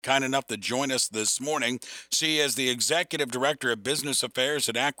kind enough to join us this morning. She is the Executive Director of Business Affairs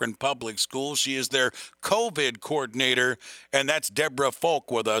at Akron Public Schools. She is their COVID coordinator, and that's Deborah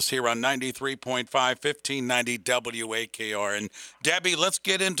Folk with us here on 93.5, 1590 WAKR. And Debbie, let's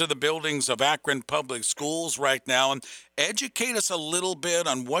get into the buildings of Akron Public Schools right now and educate us a little bit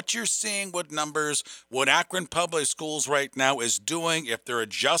on what you're seeing with numbers, what Akron Public Schools right now is doing, if they're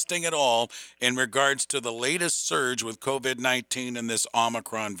adjusting at all in regards to the latest surge with COVID-19 and this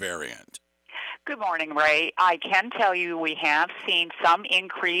Omicron variant. Good morning, Ray. I can tell you we have seen some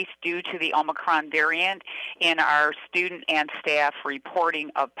increase due to the Omicron variant in our student and staff reporting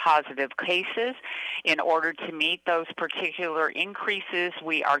of positive cases. In order to meet those particular increases,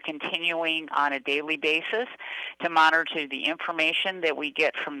 we are continuing on a daily basis to monitor the information that we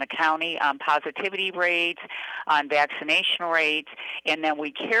get from the county on positivity rates, on vaccination rates, and then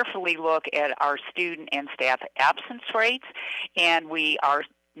we carefully look at our student and staff absence rates, and we are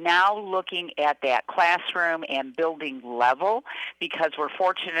now looking at that classroom and building level because we're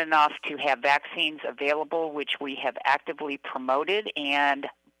fortunate enough to have vaccines available, which we have actively promoted and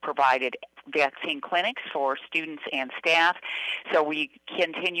provided vaccine clinics for students and staff. So we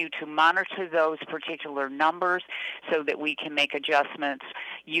continue to monitor those particular numbers so that we can make adjustments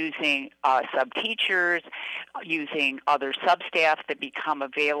using sub-teachers, using other sub-staff that become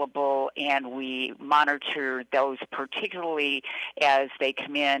available, and we monitor those particularly as they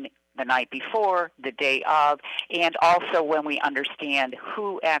come in the night before, the day of, and also when we understand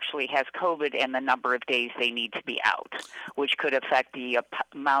who actually has COVID and the number of days they need to be out, which could affect the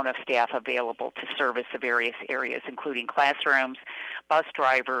amount of staff available to service the various areas, including classrooms, bus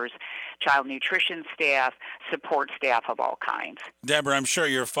drivers, child nutrition staff, support staff of all kinds. Deborah, I'm sure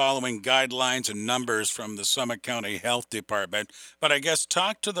you're following guidelines and numbers from the Summit County Health Department, but I guess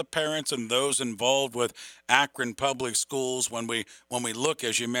talk to the parents and those involved with Akron Public Schools when we look,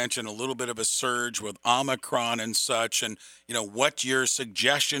 as you mentioned, a little bit of a surge with Omicron and such, and what your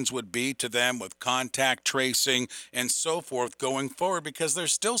suggestions would be to them with contact tracing and so forth going forward, because there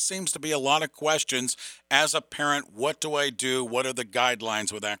still seems to be a lot of questions as a parent. What do I do? What are the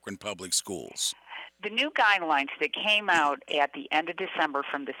guidelines with Akron Public Schools? The new guidelines that came out at the end of December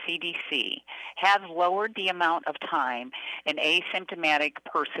from the CDC have lowered the amount of time an asymptomatic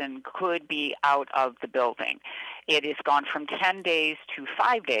person could be out of the building. It has gone from 10 days to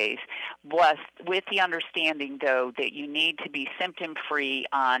 5 days, with the understanding, though, that you need to be symptom-free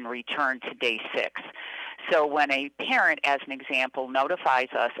on return to day 6. So when a parent, as an example, notifies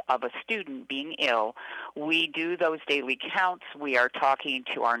us of a student being ill, we do those daily counts. We are talking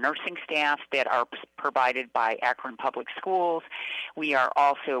to our nursing staff that are provided by Akron Public Schools. We are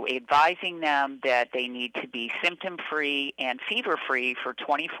also advising them that they need to be symptom-free and fever-free for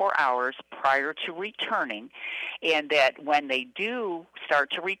 24 hours prior to returning, and that when they do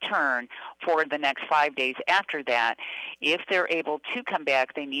start to return for the next 5 days after that, if they're able to come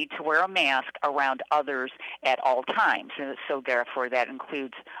back, they need to wear a mask around others at all times. And so therefore that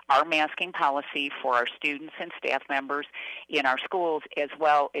includes our masking policy for our students and staff members in our schools, as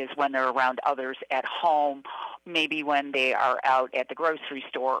well as when they're around others at home, maybe when they are out at the grocery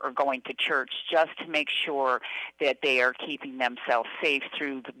store or going to church, just to make sure that they are keeping themselves safe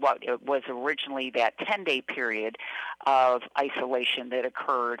through what was originally that 10-day period of isolation that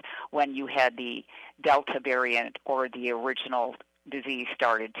occurred when you had the Delta variant or the original disease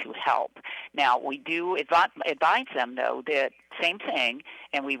started to help. Now, we do advise them, though, that same thing,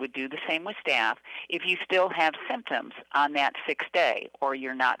 and we would do the same with staff. If you still have symptoms on that 6th day or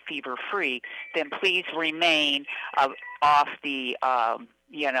you're not fever-free, then please remain off the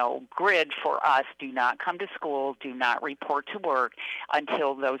grid for us. Do not come to school. Do not report to work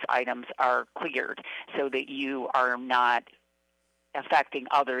until those items are cleared so that you are not affecting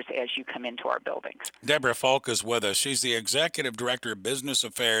others as you come into our buildings. Deborah Folk is with us. She's the Executive Director of Business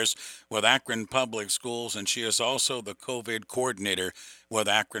Affairs with Akron Public Schools, and she is also the COVID coordinator with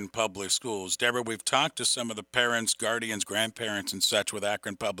Akron Public Schools. Deborah, we've talked to some of the parents, guardians, grandparents, and such with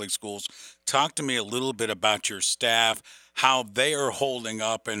Akron Public Schools. Talk to me a little bit about your staff, how they are holding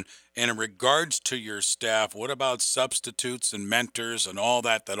up, and in regards to your staff, what about substitutes and mentors and all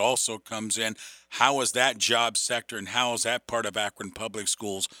that also comes in? How is that job sector and how is that part of Akron Public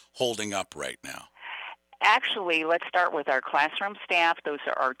Schools holding up right now? Actually, let's start with our classroom staff. Those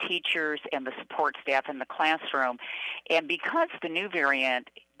are our teachers and the support staff in the classroom. And because the new variant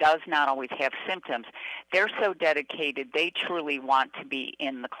does not always have symptoms, they're so dedicated, they truly want to be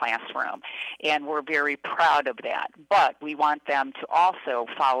in the classroom. And we're very proud of that. But we want them to also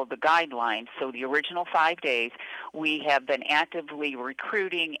follow the guidelines. So the original 5 days, we have been actively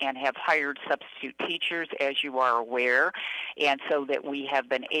recruiting and have hired substitute teachers, as you are aware, and so that we have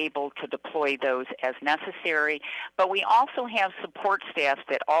been able to deploy those as necessary. But we also have support staff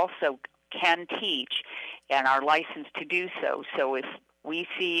that also can teach and are licensed to do so. So if we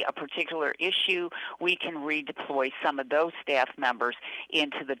see a particular issue, we can redeploy some of those staff members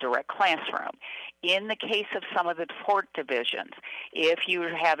into the direct classroom. In the case of some of the support divisions, if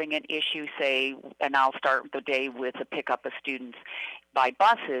you're having an issue, say, and I'll start the day with a pickup of students by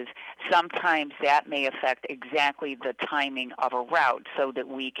buses, sometimes that may affect exactly the timing of a route so that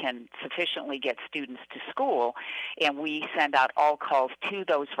we can sufficiently get students to school, and we send out all calls to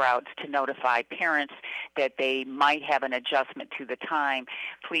those routes to notify parents that they might have an adjustment to the time.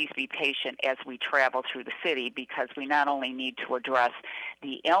 Please be patient as we travel through the city, because we not only need to address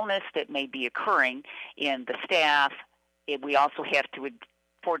the illness that may be occurring in the staff, we also have to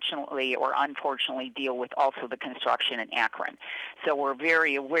fortunately or unfortunately deal with also the construction in Akron. So we're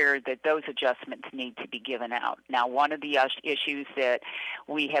very aware that those adjustments need to be given out. Now, one of the issues that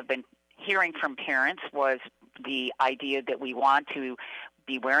we have been hearing from parents was the idea that we want to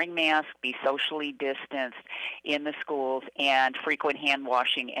be wearing masks, be socially distanced in the schools, and frequent hand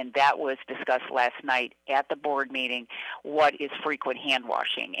washing. And that was discussed last night at the board meeting. What is frequent hand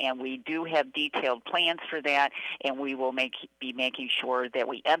washing? And we do have detailed plans for that, and we will be making sure that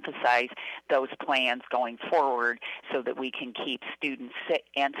we emphasize those plans going forward so that we can keep students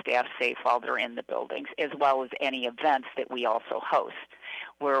and staff safe while they're in the buildings, as well as any events that we also host.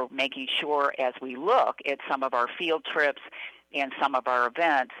 We're making sure as we look at some of our field trips and some of our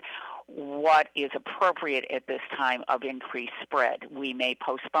events, what is appropriate at this time of increased spread. We may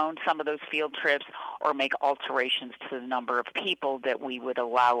postpone some of those field trips or make alterations to the number of people that we would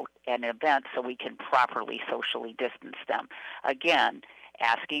allow at an event so we can properly socially distance them. Again,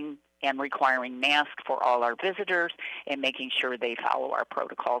 asking and requiring masks for all our visitors and making sure they follow our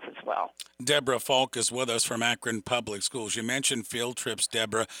protocols as well. Deborah Falk is with us from Akron Public Schools. You mentioned field trips,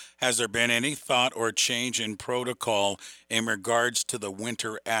 Deborah. Has there been any thought or change in protocol in regards to the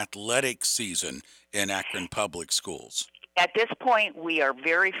winter athletic season in Akron Public Schools? At this point, we are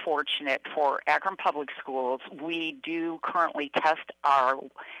very fortunate for Akron Public Schools. We do currently test our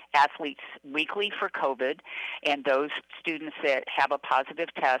athletes weekly for COVID, and those students that have a positive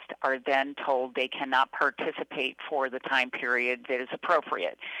test are then told they cannot participate for the time period that is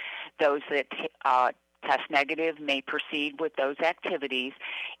appropriate. Those that test negative may proceed with those activities,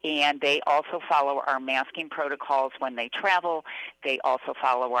 and they also follow our masking protocols when they travel. They also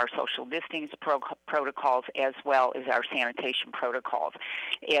follow our social distancing protocols as well as our sanitation protocols.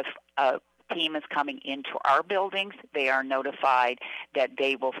 If a team is coming into our buildings, they are notified that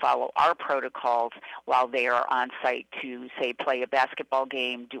they will follow our protocols while they are on site to, say, play a basketball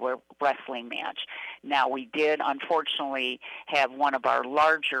game, do a wrestling match. Now, we did, unfortunately, have one of our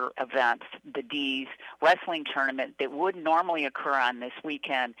larger events, the D's wrestling tournament, that would normally occur on this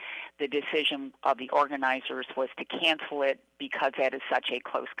weekend. The decision of the organizers was to cancel it because that is such a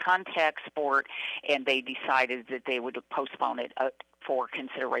close contact sport, and they decided that they would postpone it for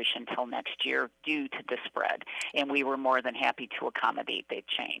consideration till next year due to the spread. And we were more than happy to accommodate that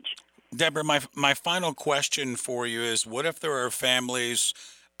change. Deborah, my final question for you is, what if there are families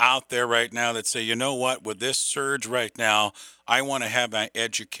out there right now that say, you know what, with this surge right now, I want to have my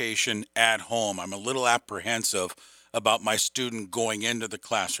education at home. I'm a little apprehensive about my student going into the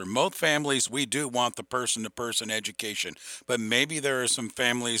classroom. Most families, we do want the person-to-person education, but maybe there are some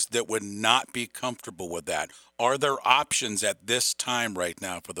families that would not be comfortable with that. Are there options at this time right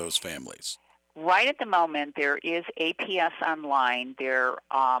now for those families? Right at the moment, there is APS Online. They're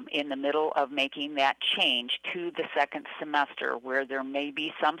in the middle of making that change to the second semester, where there may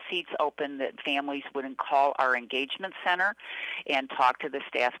be some seats open that families wouldn't call our engagement center and talk to the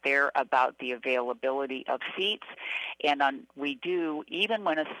staff there about the availability of seats. And we do, even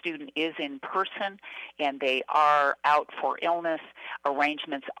when a student is in person and they are out for illness,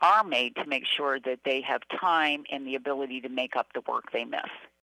 arrangements are made to make sure that they have time and the ability to make up the work they miss.